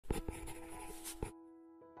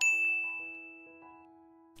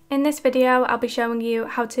In this video, I'll be showing you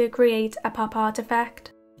how to create a pop art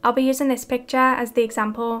effect. I'll be using this picture as the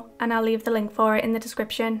example and I'll leave the link for it in the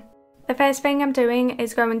description. The first thing I'm doing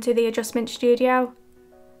is going to the adjustment studio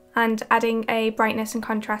and adding a brightness and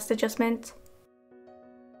contrast adjustment.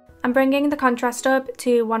 I'm bringing the contrast up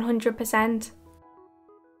to 100%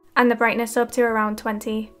 and the brightness up to around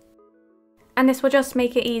 20. And this will just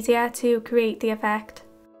make it easier to create the effect.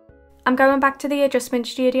 I'm going back to the adjustment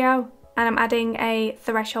studio and I'm adding a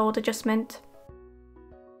threshold adjustment.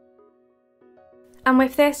 And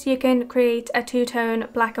with this you can create a two-tone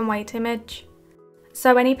black and white image.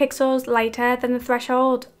 So any pixels lighter than the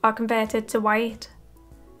threshold are converted to white,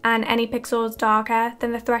 and any pixels darker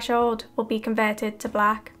than the threshold will be converted to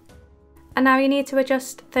black. And now you need to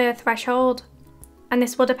adjust the threshold, and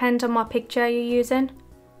this will depend on what picture you're using.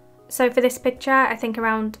 So for this picture I think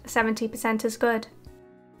around 70% is good.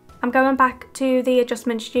 I'm going back to the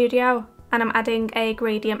adjustment studio and I'm adding a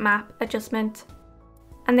gradient map adjustment.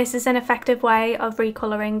 And this is an effective way of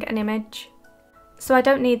recolouring an image. So I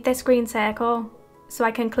don't need this green circle, so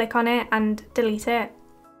I can click on it and delete it.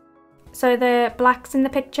 So the blacks in the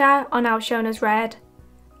picture are now shown as red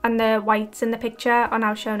and the whites in the picture are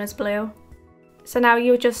now shown as blue. So now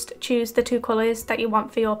you just choose the two colours that you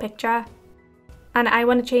want for your picture. And I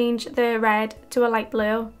want to change the red to a light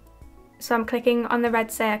blue. So I'm clicking on the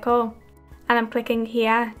red circle and I'm clicking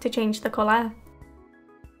here to change the colour.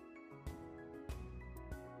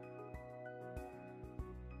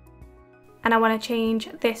 And I want to change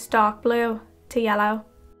this dark blue to yellow.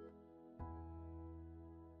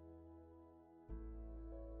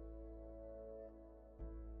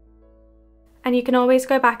 And you can always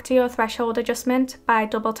go back to your threshold adjustment by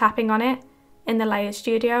double tapping on it in the layer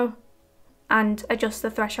studio and adjust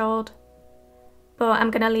the threshold. But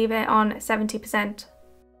I'm going to leave it on 70%.